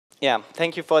Yeah,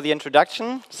 thank you for the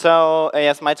introduction. So,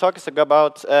 yes, my talk is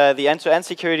about the end-to-end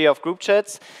security of group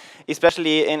chats,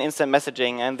 especially in instant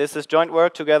messaging. And this is joint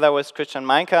work together with Christian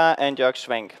Meinker and Jörg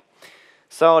Schwenk.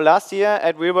 So, last year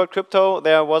at Real World Crypto,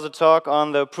 there was a talk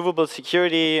on the provable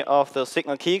security of the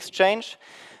signal key exchange.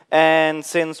 And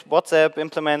since WhatsApp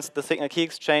implements the signal key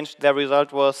exchange, the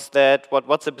result was that what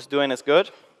WhatsApp is doing is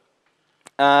good.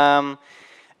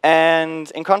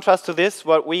 And in contrast to this,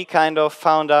 what we kind of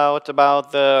found out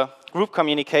about the group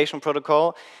communication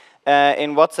protocol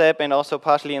in WhatsApp and also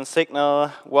partially in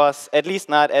Signal was at least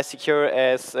not as secure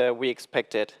as we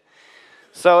expected.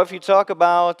 So if you talk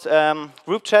about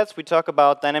group chats, we talk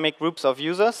about dynamic groups of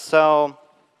users. So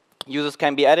users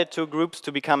can be added to groups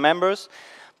to become members,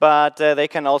 but they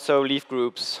can also leave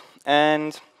groups.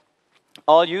 And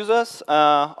all users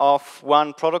of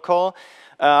one protocol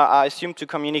are assumed to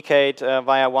communicate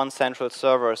via one central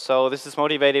server. So this is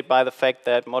motivated by the fact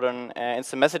that modern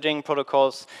instant messaging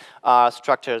protocols are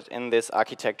structured in this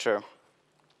architecture.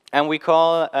 And we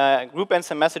call group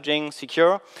instant messaging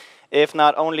secure if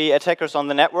not only attackers on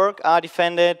the network are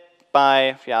defended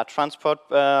by transport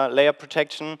layer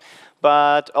protection,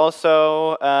 but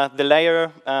also the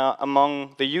layer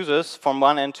among the users from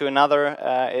one end to another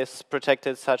is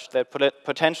protected such that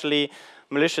potentially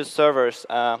malicious servers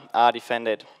are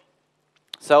defended.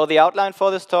 So the outline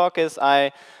for this talk is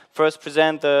I first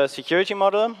present the security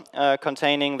model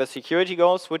containing the security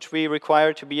goals which we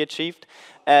require to be achieved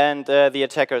and the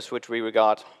attackers which we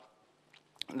regard.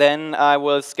 Then I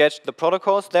will sketch the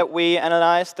protocols that we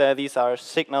analyzed. These are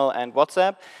Signal and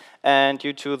WhatsApp. And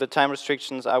due to the time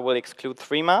restrictions, I will exclude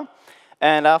Threema.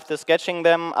 And after sketching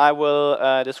them, I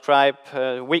will describe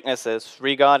weaknesses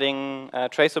regarding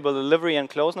traceable delivery and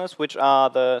closeness, which are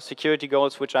the security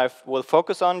goals which I will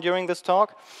focus on during this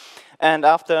talk. And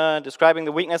after describing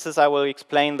the weaknesses, I will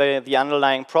explain the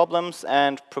underlying problems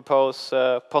and propose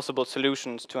possible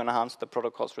solutions to enhance the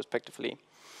protocols respectively.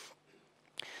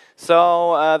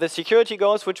 So the security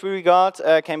goals which we regard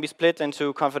can be split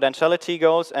into confidentiality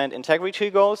goals and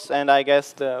integrity goals, and I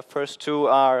guess the first two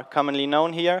are commonly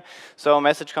known here. So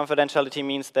message confidentiality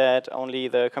means that only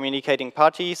the communicating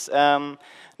parties know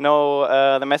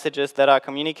the messages that are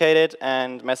communicated,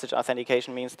 and message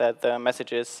authentication means that the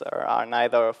messages are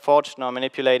neither forged nor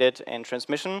manipulated in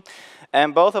transmission.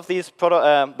 And both of these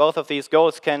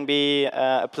goals can be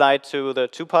applied to the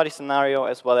two-party scenario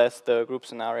as well as the group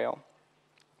scenario.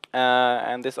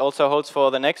 And this also holds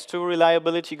for the next two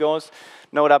reliability goals,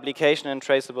 node application and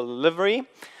traceable delivery.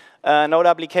 Node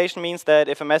application means that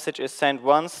if a message is sent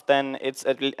once, then it's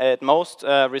at most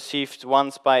received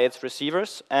once by its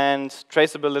receivers. And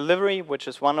traceable delivery, which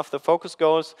is one of the focus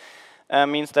goals,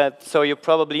 means that, so you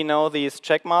probably know these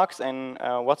check marks in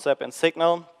WhatsApp and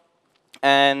Signal.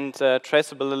 And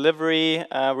traceable delivery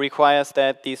requires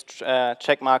that these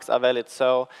check marks are valid.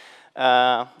 So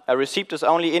a receipt is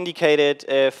only indicated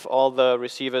if all the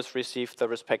receivers receive the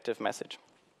respective message.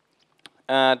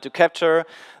 To capture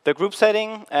the group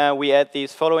setting, we add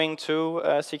these following two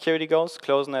security goals,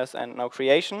 closeness and no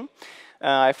creation.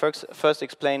 I first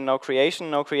explain no creation.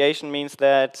 No creation means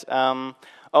that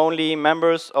only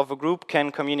members of a group can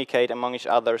communicate among each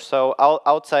other. So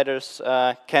outsiders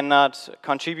cannot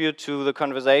contribute to the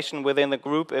conversation within the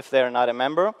group if they're not a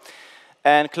member.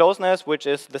 And closeness, which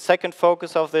is the second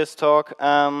focus of this talk,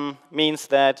 means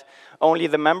that only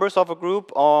the members of a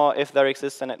group, or if there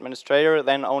exists an administrator,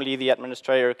 then only the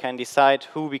administrator can decide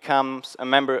who becomes a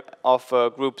member of a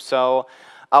group. So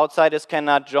outsiders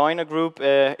cannot join a group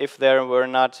if they were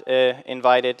not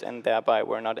invited and thereby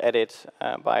were not added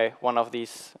by one of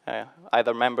these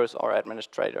either members or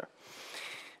administrator.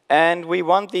 And we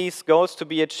want these goals to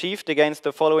be achieved against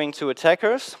the following two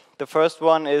attackers. The first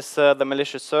one is the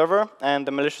malicious server, and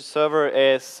the malicious server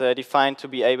is defined to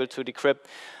be able to decrypt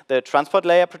the transport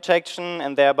layer protection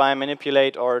and thereby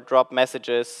manipulate or drop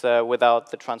messages without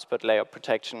the transport layer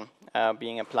protection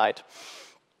being applied.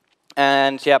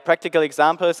 And practical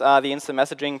examples are the instant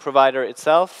messaging provider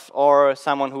itself or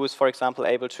someone who is, for example,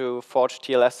 able to forge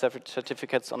TLS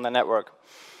certificates on the network.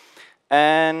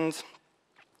 And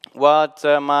what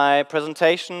my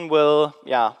presentation will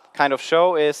kind of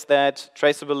show is that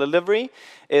traceable delivery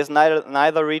is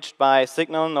neither reached by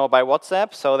Signal nor by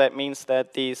WhatsApp. So that means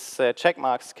that these check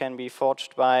marks can be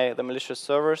forged by the malicious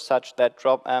server such that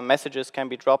messages can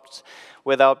be dropped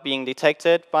without being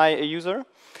detected by a user.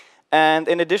 And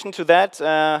in addition to that,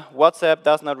 WhatsApp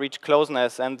does not reach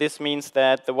closeness. And this means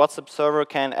that the WhatsApp server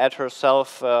can add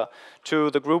herself to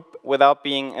the group without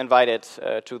being invited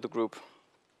to the group.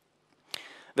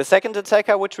 The second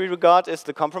attacker which we regard is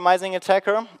the compromising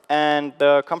attacker, and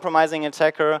the compromising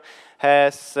attacker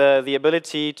has the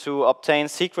ability to obtain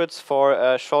secrets for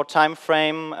a short time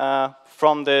frame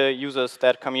from the users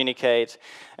that communicate.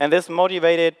 And this is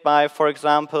motivated by, for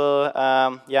example,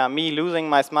 me losing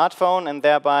my smartphone, and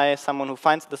thereby someone who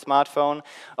finds the smartphone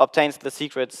obtains the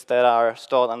secrets that are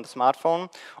stored on the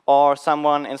smartphone, or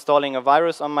someone installing a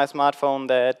virus on my smartphone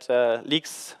that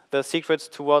leaks the secrets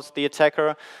towards the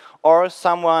attacker, or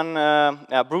someone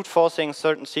brute forcing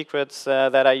certain secrets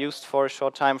that are used for a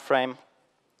short time frame.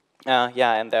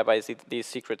 And thereby these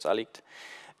secrets are leaked.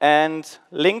 And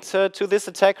linked to this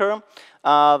attacker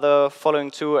are the following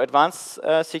two advanced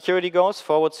security goals: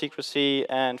 forward secrecy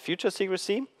and future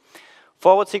secrecy.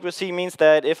 Forward secrecy means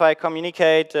that if I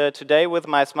communicate today with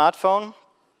my smartphone,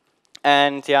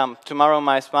 and tomorrow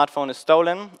my smartphone is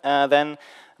stolen, then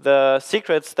the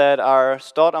secrets that are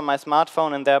stored on my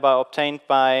smartphone and thereby obtained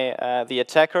by the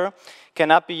attacker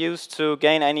cannot be used to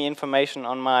gain any information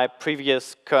on my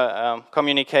previous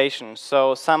communication.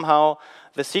 So somehow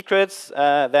the secrets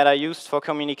that are used for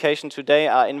communication today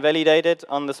are invalidated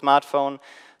on the smartphone,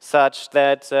 such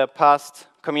that past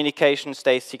communication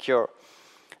stays secure.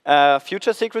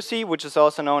 Future secrecy, which is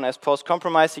also known as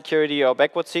post-compromise security or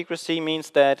backward secrecy, means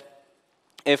that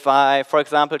if I, for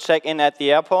example, check in at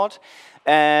the airport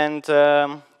and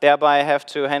thereby have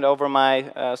to hand over my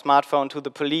smartphone to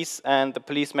the police, and the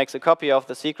police makes a copy of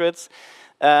the secrets,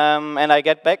 and I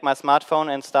get back my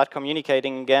smartphone and start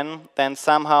communicating again, then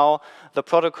somehow the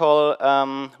protocol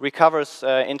recovers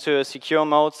into a secure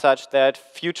mode such that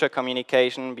future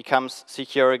communication becomes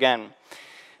secure again.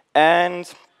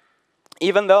 And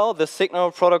even though the signal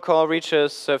protocol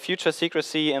reaches future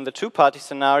secrecy in the two-party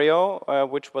scenario,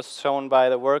 which was shown by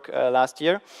the work last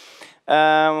year,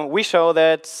 we show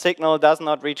that signal does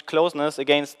not reach closeness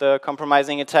against the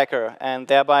compromising attacker, and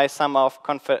thereby somehow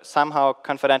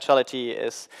confidentiality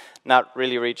is not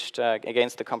really reached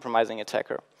against the compromising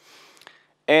attacker.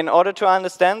 In order to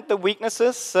understand the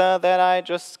weaknesses that I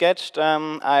just sketched,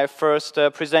 I first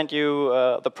present you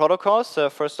the protocols.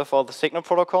 First of all, the signal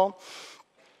protocol.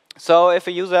 So if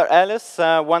a user Alice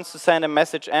wants to send a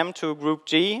message M to group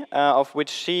G, of which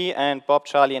she and Bob,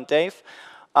 Charlie, and Dave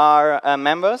are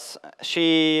members,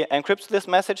 she encrypts this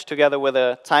message together with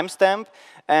a timestamp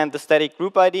and the static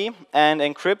group ID, and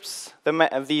encrypts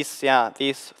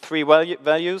these three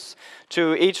values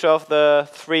to each of the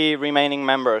three remaining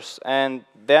members. And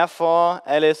therefore,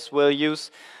 Alice will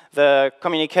use the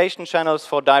communication channels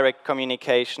for direct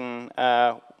communication,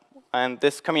 and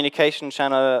this communication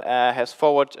channel has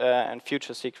forward and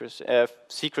future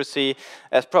secrecy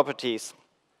as properties.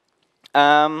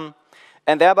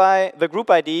 And thereby, the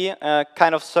group ID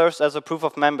kind of serves as a proof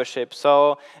of membership.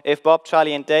 So if Bob,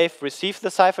 Charlie, and Dave receive the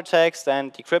ciphertext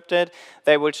and decrypt it,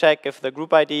 they will check if the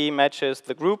group ID matches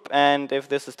the group, and if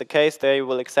this is the case, they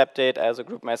will accept it as a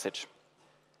group message.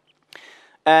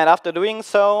 And after doing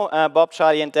so, Bob,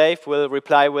 Charlie, and Dave will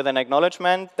reply with an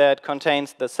acknowledgement that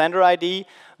contains the sender ID,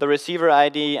 the receiver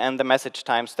ID, and the message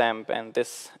timestamp. And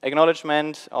this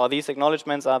acknowledgement, or these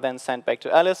acknowledgements, are then sent back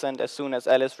to Alice, and as soon as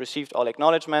Alice received all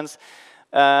acknowledgements,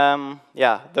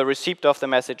 the receipt of the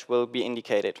message will be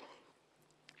indicated.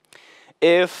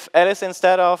 If Alice,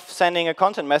 instead of sending a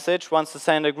content message, wants to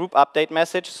send a group update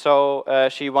message, so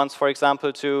she wants, for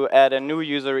example, to add a new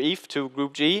user Eve to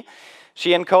group G,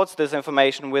 she encodes this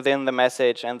information within the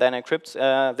message and then encrypts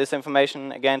this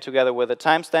information again together with a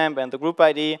timestamp and the group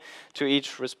ID to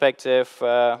each respective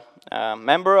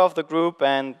member of the group.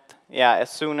 And as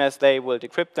soon as they will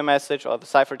decrypt the message or the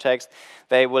ciphertext,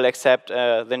 they will accept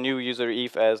the new user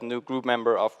Eve as new group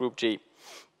member of group G.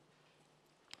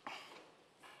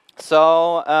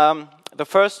 So the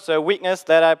first weakness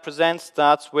that I present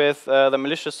starts with the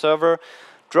malicious server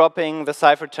dropping the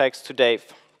ciphertext to Dave.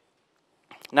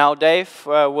 Now Dave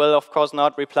will of course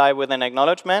not reply with an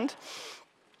acknowledgement,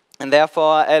 and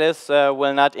therefore Alice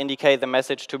will not indicate the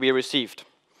message to be received.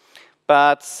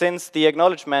 But since the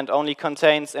acknowledgement only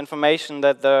contains information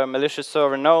that the malicious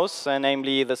server knows,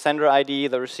 namely the sender ID,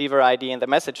 the receiver ID, and the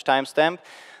message timestamp,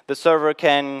 the server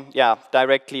can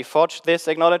directly forge this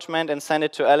acknowledgement and send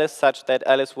it to Alice such that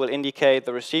Alice will indicate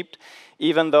the receipt,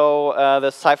 even though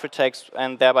the ciphertext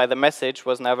and thereby the message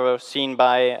was never seen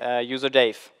by user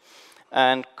Dave.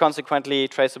 And consequently,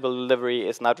 traceable delivery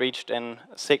is not reached in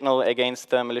signal against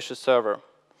the malicious server.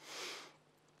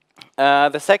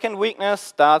 The second weakness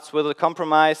starts with a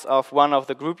compromise of one of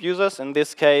the group users, in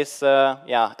this case,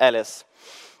 Alice.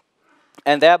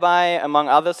 And thereby, among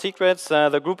other secrets,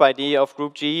 the group ID of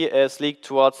group G is leaked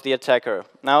towards the attacker.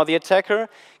 Now, the attacker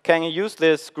can use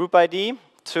this group ID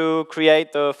to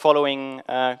create the following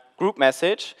group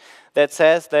message that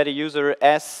says that a user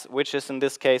S, which is in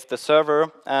this case the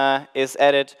server, is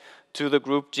added to the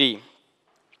group G.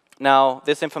 Now,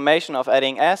 this information of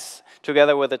adding S,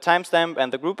 together with the timestamp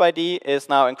and the group ID, is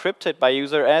now encrypted by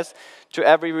user S to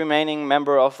every remaining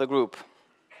member of the group.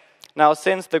 Now,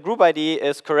 since the group ID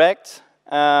is correct,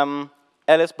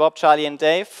 Alice, Bob, Charlie, and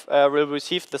Dave will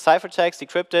receive the ciphertext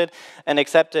decrypted and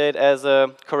accepted as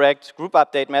a correct group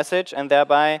update message, and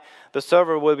thereby the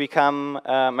server will become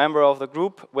a member of the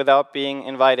group without being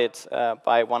invited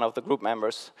by one of the group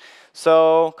members.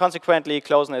 So consequently,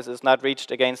 closeness is not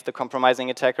reached against the compromising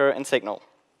attacker in Signal.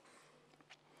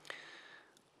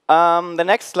 The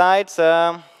next slide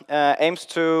aims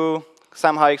to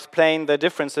somehow explain the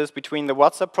differences between the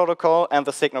WhatsApp protocol and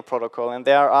the Signal protocol. And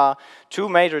there are two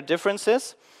major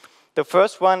differences. The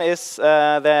first one is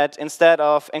that instead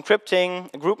of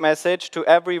encrypting a group message to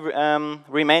every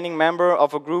remaining member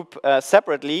of a group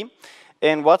separately,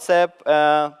 in WhatsApp,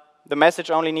 the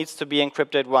message only needs to be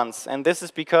encrypted once. And this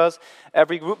is because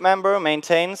every group member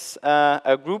maintains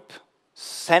a group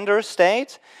sender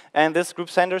state, and this group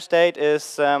sender state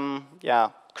is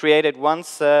created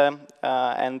once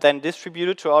and then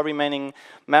distributed to all remaining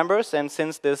members. And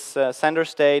since this sender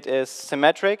state is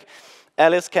symmetric,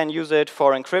 Alice can use it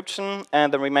for encryption,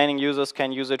 and the remaining users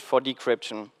can use it for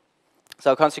decryption.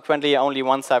 So consequently, only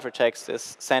one ciphertext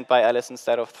is sent by Alice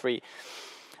instead of 3.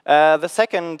 The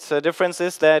second difference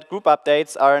is that group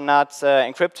updates are not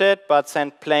encrypted, but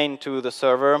sent plain to the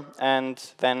server, and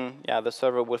then the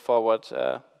server will forward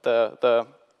the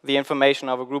information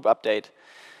of a group update.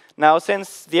 Now,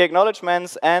 since the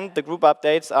acknowledgements and the group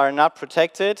updates are not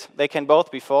protected, they can both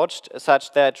be forged,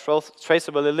 such that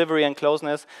traceable delivery and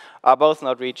closeness are both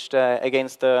not reached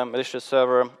against the malicious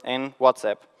server in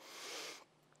WhatsApp.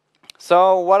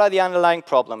 So what are the underlying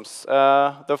problems?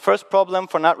 The first problem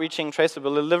for not reaching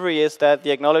traceable delivery is that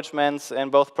the acknowledgements in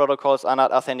both protocols are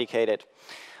not authenticated.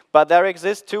 But there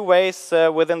exist two ways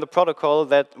within the protocols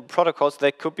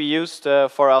that could be used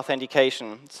for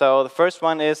authentication. So the first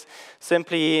one is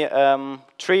simply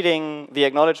treating the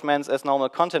acknowledgements as normal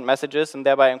content messages and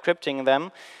thereby encrypting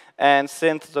them. And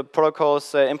since the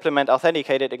protocols implement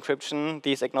authenticated encryption,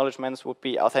 these acknowledgements would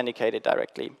be authenticated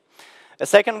directly. A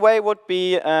second way would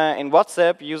be in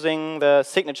WhatsApp using the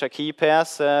signature key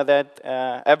pairs that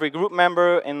every group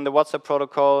member in the WhatsApp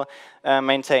protocol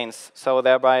maintains. So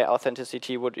thereby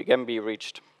authenticity would again be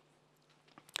reached.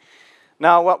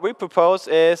 Now what we propose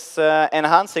is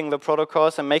enhancing the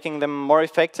protocols and making them more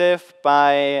effective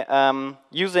by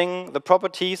using the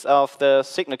properties of the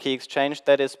signal key exchange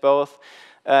that is both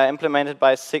implemented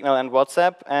by Signal and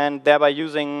WhatsApp, and thereby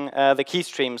using the key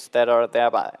streams that are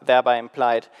thereby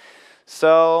implied.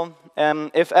 So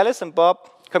if Alice and Bob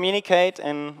communicate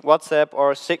in WhatsApp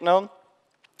or Signal,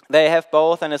 they have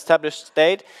both an established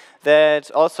state that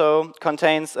also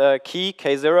contains a key,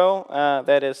 K0,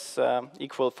 that is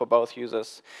equal for both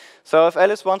users. So if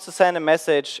Alice wants to send a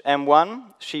message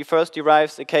M1, she first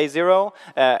derives a K0,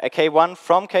 a K1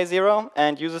 from K0,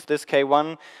 and uses this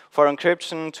K1 for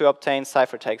encryption to obtain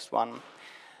ciphertext 1.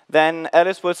 Then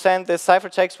Alice will send this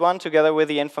ciphertext 1 together with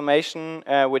the information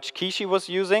which key she was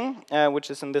using, which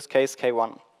is in this case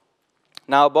K1.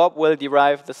 Now Bob will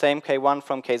derive the same K1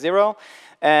 from K0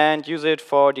 and use it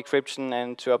for decryption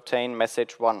and to obtain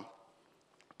message 1.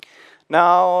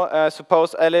 Now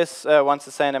suppose Alice wants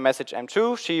to send a message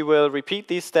M2. She will repeat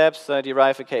these steps,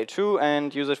 derive a K2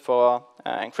 and use it for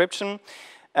encryption.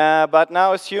 But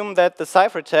now assume that the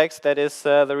ciphertext that is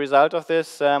the result of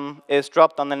this is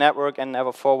dropped on the network and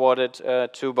never forwarded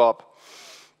to Bob.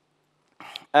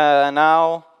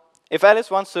 Now, if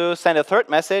Alice wants to send a third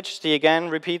message, she again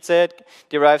repeats it,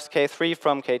 derives K3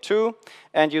 from K2,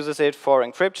 and uses it for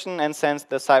encryption and sends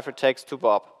the ciphertext to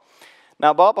Bob.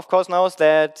 Now, Bob, of course, knows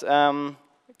that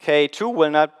K2 will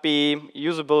not be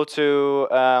usable to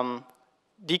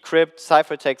decrypt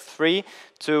ciphertext 3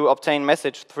 to obtain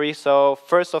message 3. So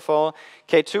first of all,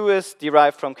 K2 is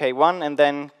derived from K1, and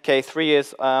then K3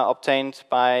 is obtained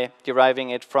by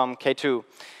deriving it from K2.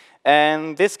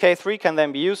 And this K3 can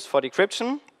then be used for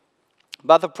decryption.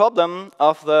 But the problem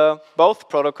of both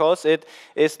protocols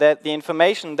is that the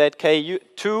information that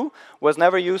K2 was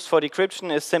never used for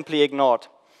decryption is simply ignored.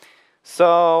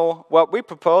 So what we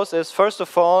propose is, first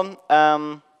of all,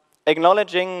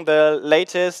 acknowledging the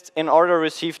latest in order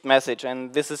received message,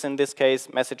 and this is in this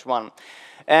case message 1.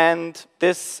 And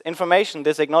this information,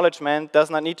 this acknowledgement, does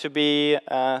not need to be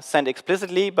sent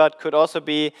explicitly, but could also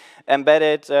be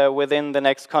embedded within the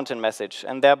next content message,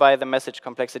 and thereby the message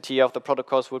complexity of the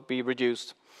protocols would be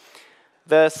reduced.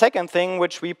 The second thing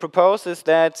which we propose is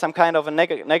that some kind of a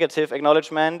negative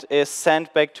acknowledgement is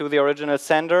sent back to the original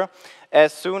sender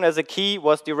as soon as a key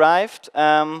was derived,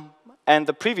 and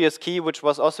the previous key, which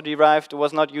was also derived,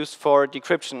 was not used for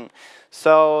decryption.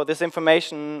 So this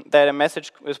information that a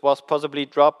message was possibly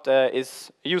dropped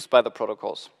is used by the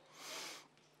protocols.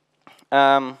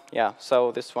 Yeah,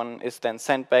 so this one is then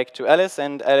sent back to Alice,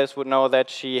 and Alice would know that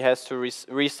she has to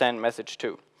resend message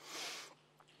 2.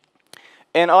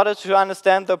 In order to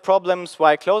understand the problems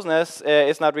why closeness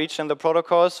is not reached in the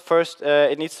protocols, first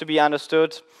it needs to be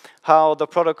understood how the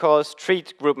protocols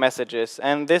treat group messages.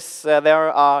 And this,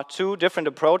 there are two different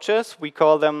approaches. We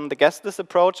call them the guest list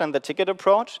approach and the ticket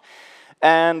approach.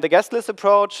 And the guest list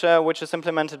approach, which is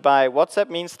implemented by WhatsApp,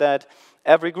 means that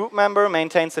every group member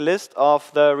maintains a list of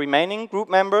the remaining group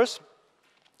members.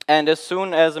 And as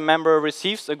soon as a member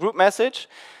receives a group message,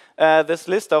 this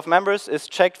list of members is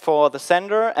checked for the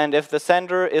sender, and if the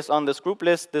sender is on this group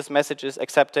list, this message is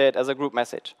accepted as a group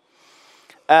message.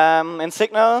 In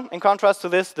Signal, in contrast to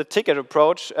this, the ticket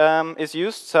approach is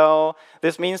used. So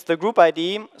this means the group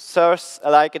ID serves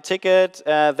like a ticket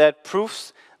that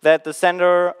proves that the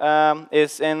sender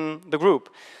is in the group.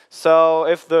 So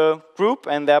if the group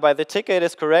and thereby the ticket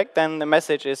is correct, then the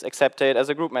message is accepted as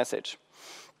a group message.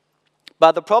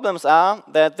 But the problems are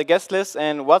that the guest list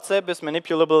in WhatsApp is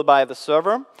manipulable by the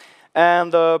server,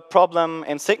 and the problem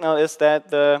in Signal is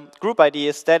that the group ID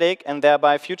is static, and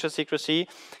thereby future secrecy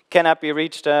cannot be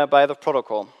reached by the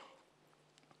protocol.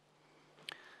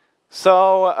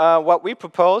 So what we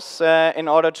propose in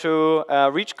order to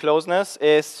reach closeness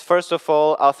is, first of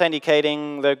all,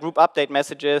 authenticating the group update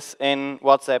messages in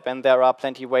WhatsApp, and there are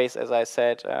plenty of ways, as I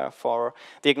said, for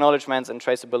the acknowledgements and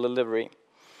traceable delivery.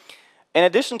 In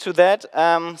addition to that,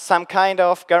 some kind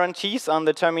of guarantees on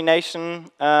the termination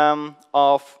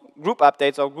of group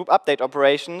updates or group update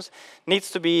operations needs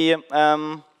to be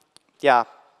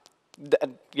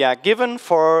given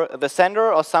for the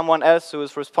sender or someone else who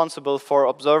is responsible for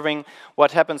observing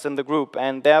what happens in the group.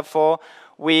 And therefore,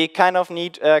 we kind of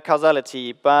need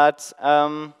causality. But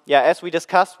as we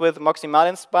discussed with Moxie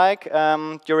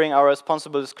Marlinspike during our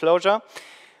responsible disclosure,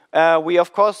 we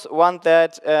of course want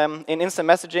that in instant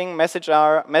messaging,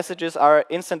 messages are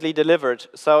instantly delivered.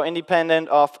 So independent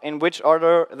of in which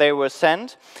order they were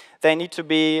sent, they need to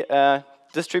be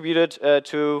distributed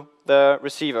to the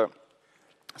receiver.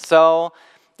 So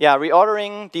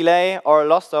reordering, delay, or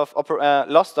loss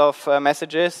of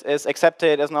messages is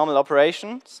accepted as normal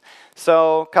operations.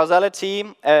 So causality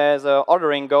as an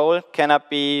ordering goal cannot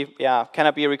be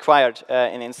required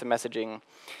in instant messaging.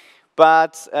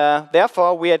 But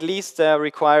therefore, we at least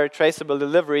require traceable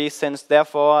delivery, since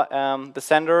therefore the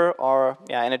sender, or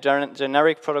in a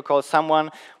generic protocol,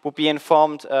 someone would be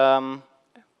informed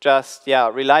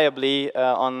reliably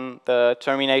on the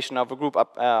termination of a group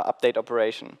update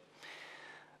operation.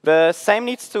 The same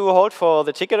needs to hold for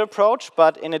the ticket approach,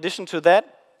 but in addition to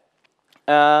that,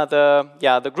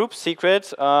 the group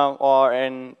secret, or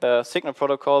in the Signal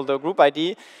protocol, the group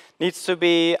ID needs to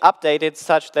be updated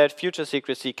such that future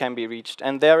secrecy can be reached.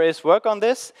 And there is work on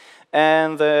this,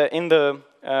 and in the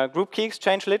group key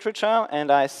exchange literature,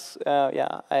 and I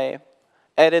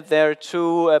added there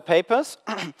 2 papers.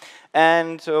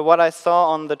 And what I saw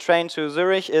on the train to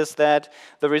Zurich is that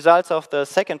the results of the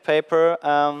second paper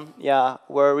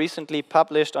were recently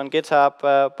published on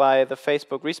GitHub by the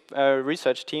Facebook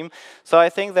research team. So I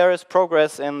think there is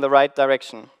progress in the right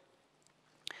direction.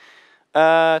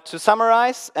 To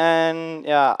summarize, and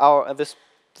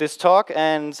this talk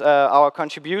and our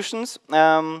contributions,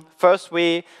 first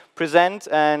we present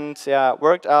and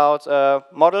worked out a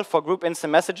model for group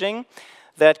instant messaging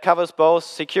that covers both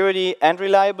security and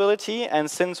reliability. And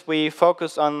since we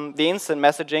focus on the instant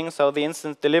messaging, so the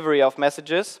instant delivery of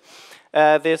messages,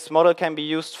 this model can be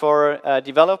used for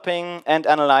developing and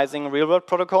analyzing real-world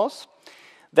protocols.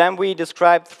 Then we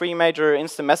described 3 major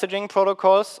instant messaging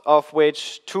protocols, of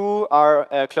which 2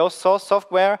 are closed source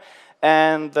software,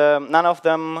 and none of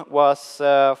them was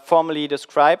formally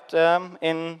described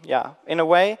in a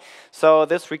way. So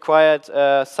this required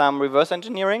some reverse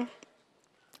engineering.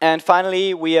 And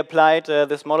finally, we applied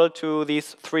this model to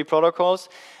these 3 protocols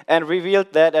and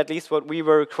revealed that at least what we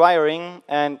were requiring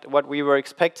and what we were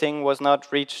expecting was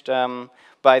not reached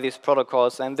by these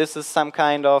protocols. And this is some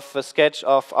kind of a sketch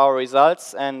of our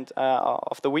results and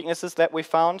of the weaknesses that we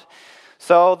found.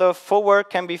 So the full work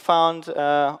can be found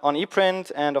on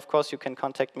ePrint, and of course you can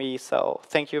contact me. So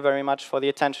thank you very much for the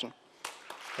attention.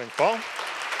 Thanks, Paul.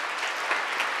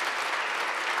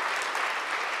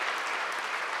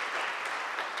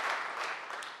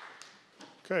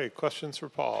 Okay, questions for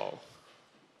Paul?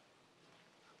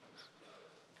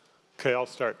 Okay, I'll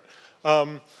start.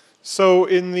 So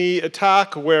in the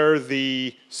attack where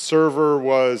the server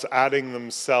was adding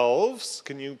themselves,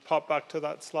 can you pop back to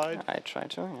that slide? I try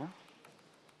to,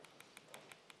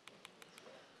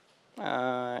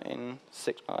 yeah. In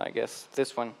Signal, I guess,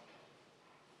 this one.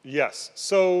 Yes.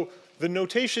 So the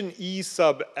notation E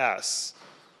sub S,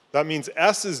 that means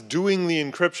S is doing the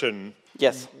encryption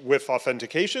Yes. with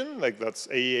authentication, like that's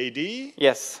AEAD.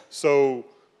 Yes. So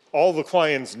all the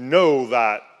clients know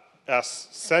that S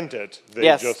sent it. They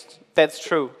Yes, just that's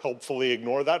true. helpfully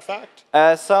ignore that fact?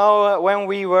 So when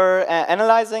we were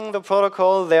analyzing the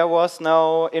protocol, there was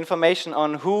no information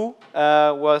on who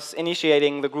was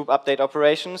initiating the group update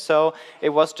operation. So it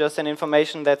was just an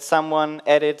information that someone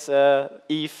added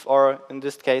Eve, or in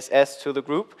this case S, to the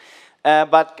group.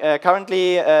 But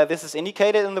currently this is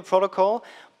indicated in the protocol.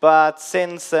 But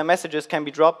since messages can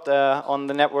be dropped on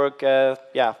the network,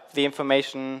 yeah, the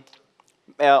information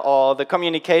or the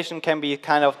communication can be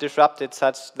kind of disrupted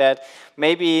such that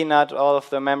maybe not all of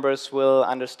the members will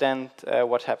understand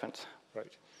what happened.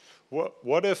 Right.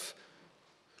 What if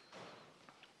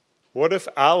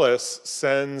Alice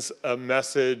sends a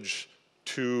message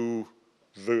to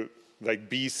the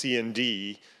B, C, and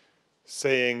D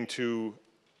saying to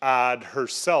add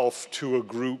herself to a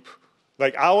group?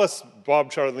 Like Alice,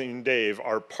 Bob, Charlie, and Dave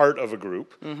are part of a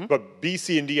group, but B,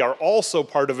 C, and D are also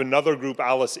part of another group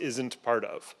Alice isn't part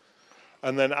of.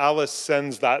 And then Alice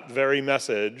sends that very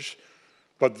message,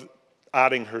 but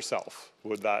adding herself.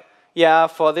 Would that? Yeah,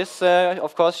 for this,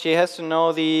 of course, she has to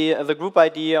know the group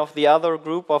ID of the other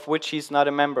group of which she's not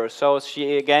a member. So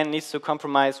she, again, needs to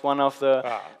compromise one of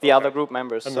the other group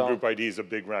members. And so the group ID is a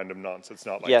big random nonce. It's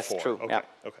not like yes, 4. true. Okay. Yeah.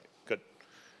 Okay, good.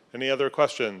 Any other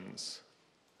questions?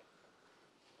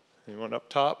 Anyone up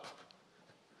top?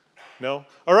 No?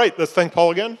 All right, let's thank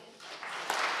Paul again.